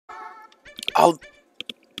I'll...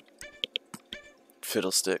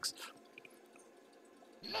 Fiddlesticks.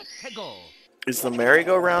 Let's go. Is the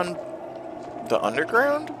merry-go-round the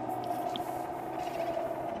underground?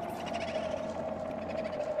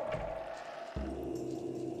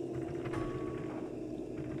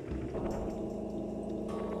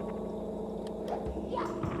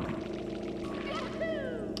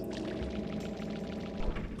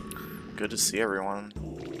 Good to see everyone.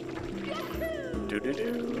 Do do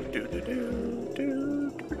do do do do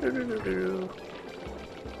do do do do do.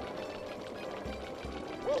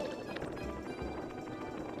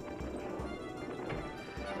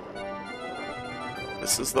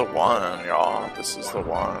 This is the one, y'all. This is the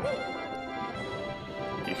one.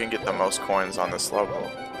 You can get the most coins on this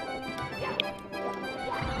level.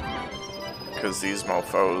 Because these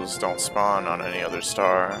mofos don't spawn on any other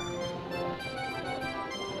star.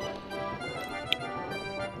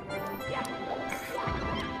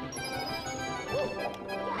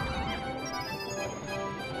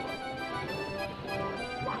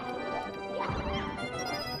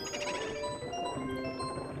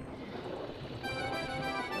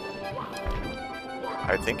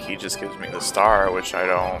 I think he just gives me the star, which I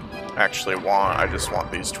don't actually want. I just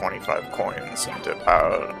want these 25 coins and dip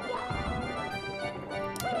out.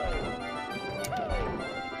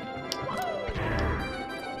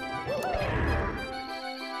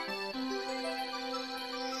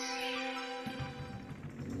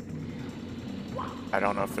 I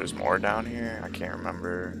don't know if there's more down here. I can't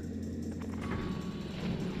remember.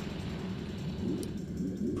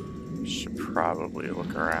 Should probably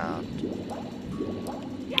look around.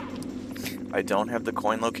 I don't have the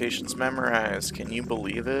coin locations memorized. Can you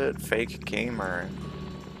believe it? Fake gamer.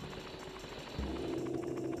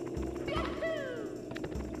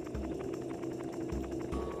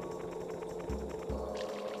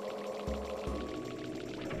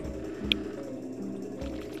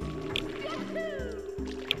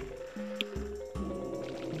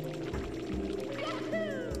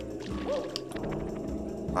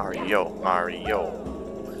 Mario,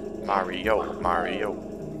 Mario, Mario, Mario.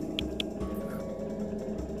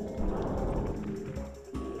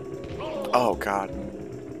 Oh God.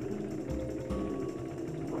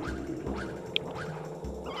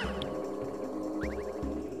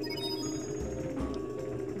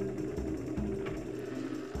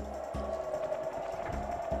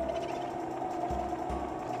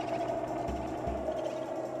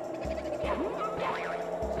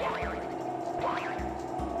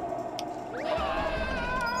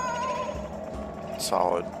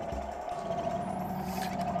 Solid.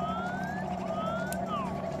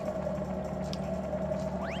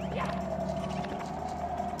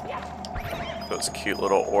 Those cute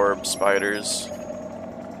little orb spiders.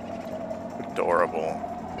 Adorable.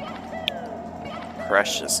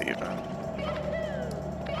 Precious even.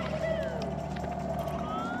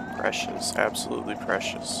 Precious, absolutely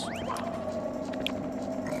precious.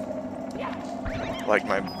 Like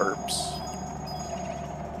my burps.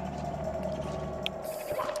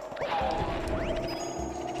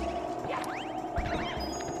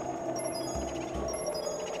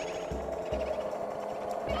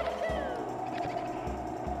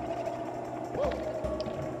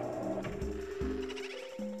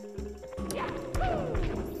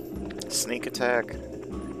 Sneak attack.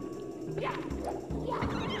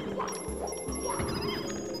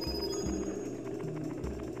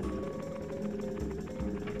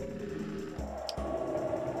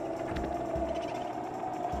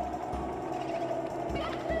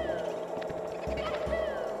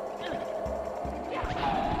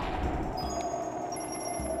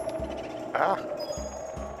 Ah.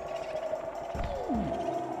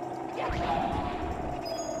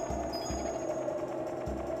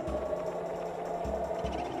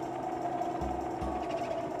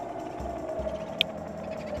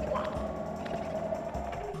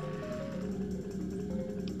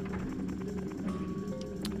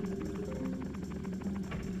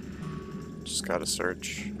 Just gotta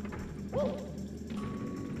search.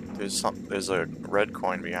 There's a red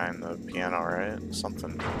coin behind the piano, right?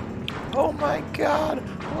 Something. Oh my god!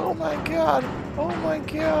 Oh my god! Oh my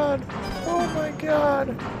god! Oh my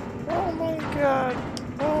god! Oh my god!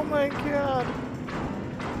 Oh my god!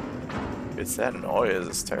 It's that noise,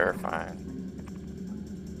 it's terrifying.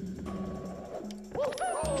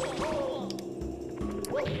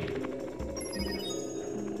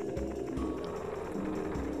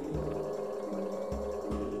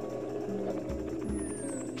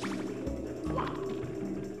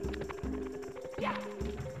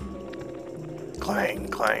 Clang,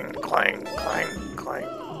 clang, clang, clang, clang.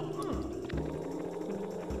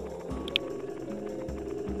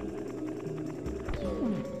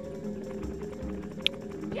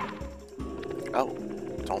 Oh,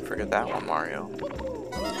 don't forget that one, Mario.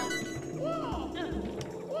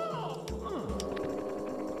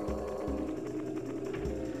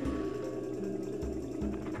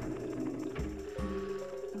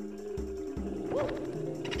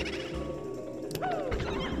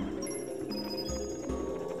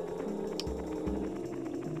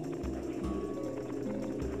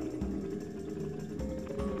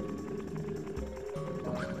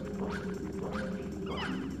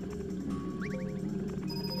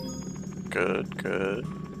 Good, good.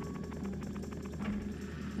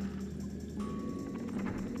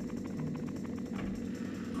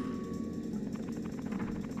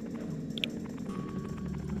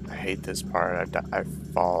 I hate this part. I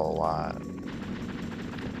fall a lot.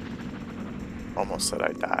 Almost said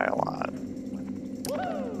I die a lot.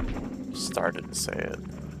 Started to say it.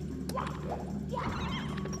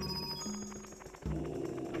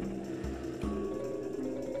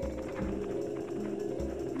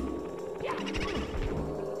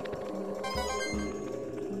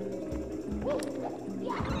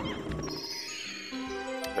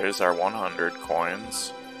 There's our 100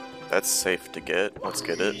 coins. That's safe to get. Let's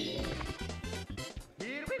get it.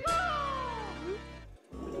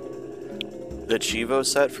 The Chivo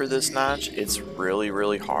set for this notch, it's really,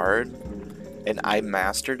 really hard. And I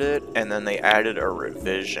mastered it, and then they added a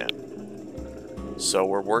revision. So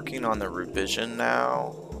we're working on the revision now,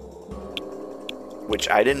 which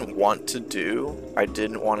I didn't want to do. I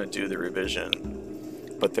didn't want to do the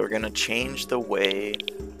revision. But they're going to change the way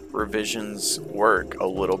revisions work a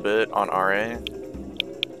little bit on RA.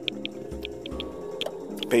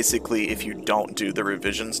 Basically, if you don't do the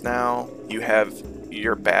revisions now, you have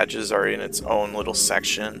your badges are in its own little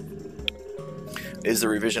section. Is the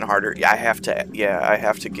revision harder? Yeah, I have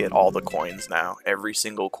to get all the coins now. Every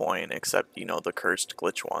single coin except, you know, the cursed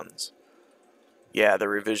glitch ones. Yeah, the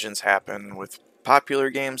revisions happen with popular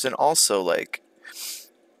games, and also, like,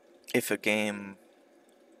 if a game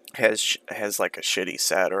has like a shitty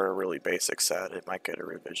set or a really basic set, it might get a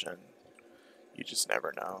revision. You just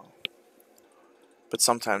never know. But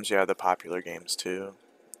sometimes, yeah, the popular games too.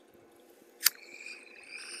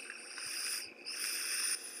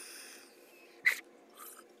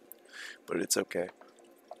 But it's okay.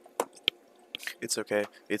 It's okay.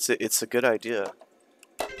 It's a good idea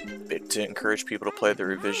to encourage people to play the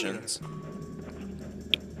revisions,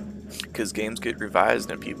 because games get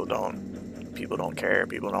revised and people don't care.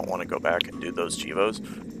 People don't want to go back and do those Chivos,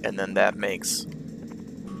 and then that makes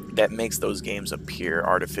those games appear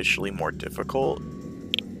artificially more difficult,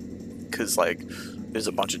 because like there's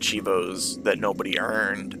a bunch of Chivos that nobody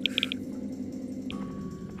earned.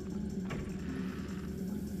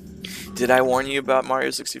 Did I warn you about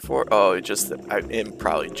Mario 64? Oh, it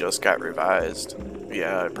probably just got revised.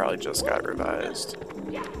 Yeah, it probably just got revised.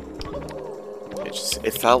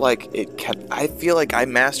 It felt like it kept. I feel like I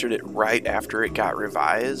mastered it right after it got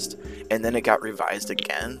revised, and then it got revised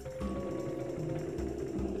again.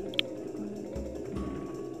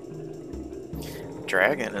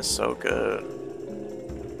 Dragon is so good.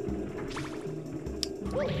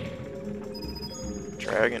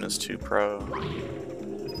 Dragon is too pro.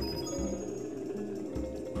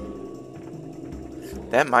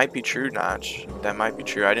 That might be true, Notch. That might be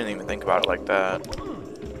true. I didn't even think about it like that.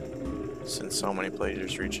 Since so many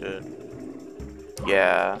players reach it.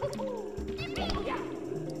 Yeah.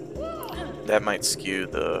 That might skew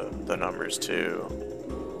the numbers too.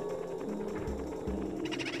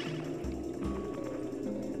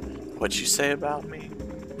 What'd you say about me?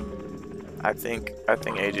 I think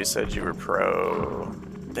AJ said you were pro.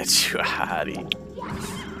 That you a hottie.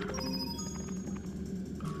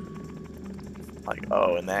 Like,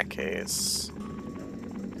 oh, in that case.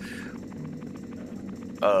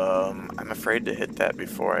 I'm afraid to hit that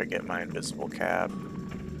before I get my invisible cap.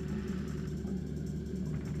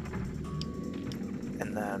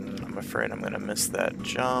 And then I'm afraid I'm gonna miss that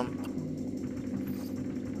jump.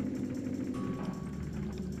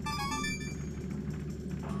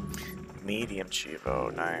 Medium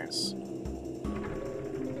Chivo, nice.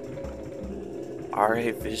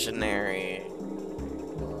 RA Visionary.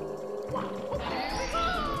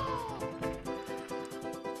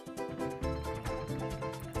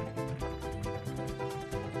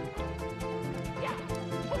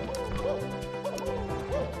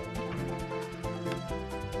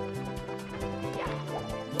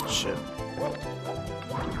 Shit.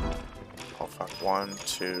 Oh fuck. 1,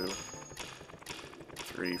 2,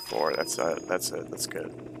 3, 4. That's it. That's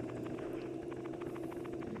good.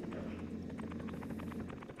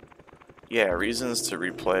 Yeah, reasons to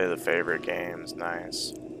replay the favorite games.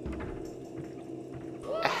 Nice.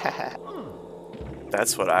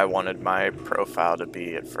 That's what I wanted my profile to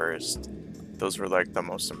be at first. Those were like the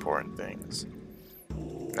most important things.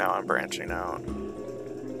 Now I'm branching out.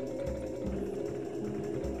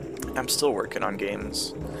 I'm still working on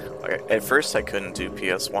games. Like, at first I couldn't do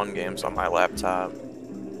PS1 games on my laptop.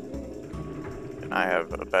 And I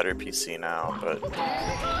have a better PC now, but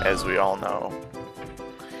as we all know,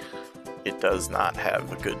 it does not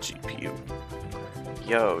have a good GPU.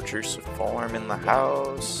 Yo, Drusiform in the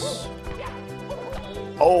house.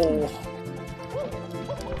 Oh!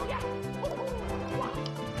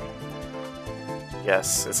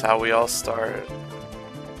 Yes, it's how we all start.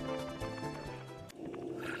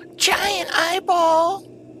 Giant eyeball!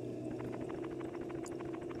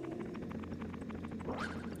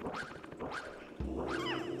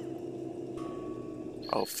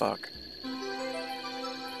 Oh, fuck.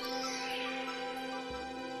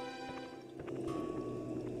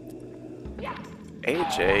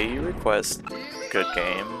 AJ, you request good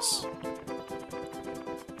games.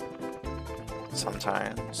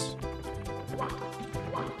 Sometimes.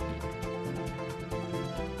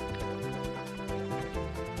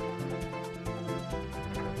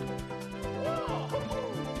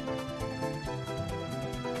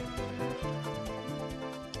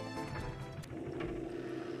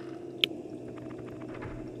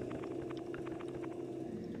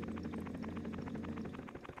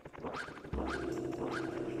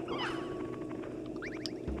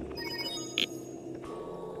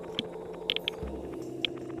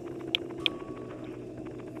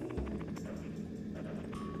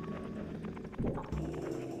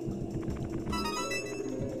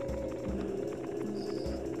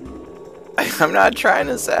 I'm not trying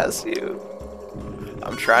to sass you.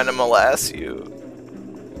 I'm trying to molass you.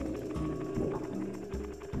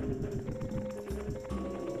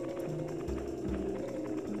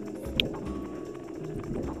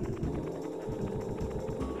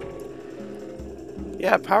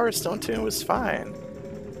 Yeah, Power Stone Tune was fine.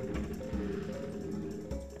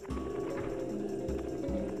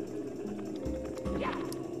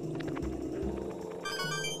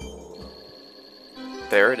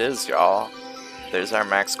 There it is, y'all. There's our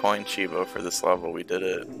max coin Chivo for this level. We did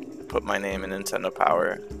it. Put my name in Nintendo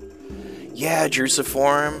Power. Yeah,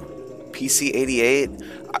 Drusiform, PC88.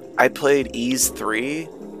 I played Ys 3,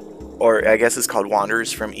 or I guess it's called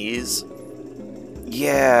Wanderers from Ys.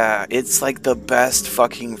 Yeah, it's like the best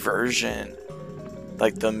fucking version.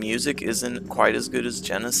 Like, the music isn't quite as good as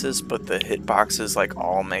Genesis, but the hitboxes like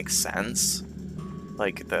all make sense.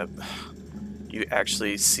 Like, you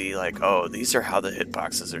actually see like, oh, these are how the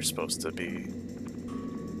hitboxes are supposed to be.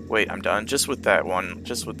 Wait, I'm done. Just with that one,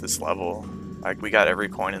 just with this level. Like, we got every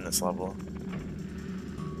coin in this level.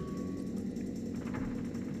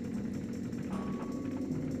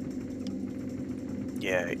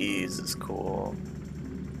 Yeah, Ys is cool.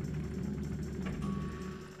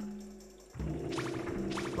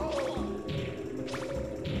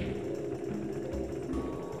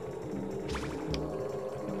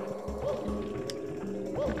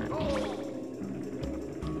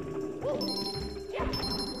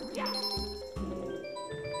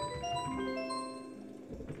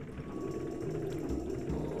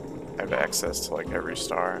 I have access to like every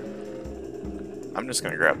star. I'm just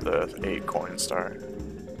gonna grab the 8 coin star.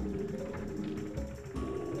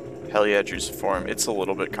 Hell yeah, Drusiform. It's a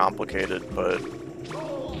little bit complicated, but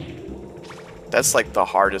that's like the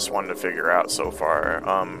hardest one to figure out so far.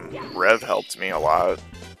 Rev helped me a lot.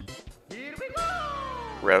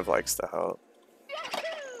 Rev likes to help.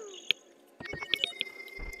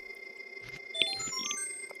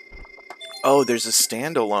 Oh, there's a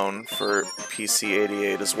standalone for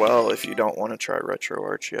PC88 as well if you don't want to try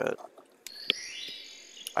RetroArch yet.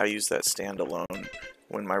 I used that standalone.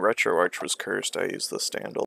 When my RetroArch was cursed, I used the standalone.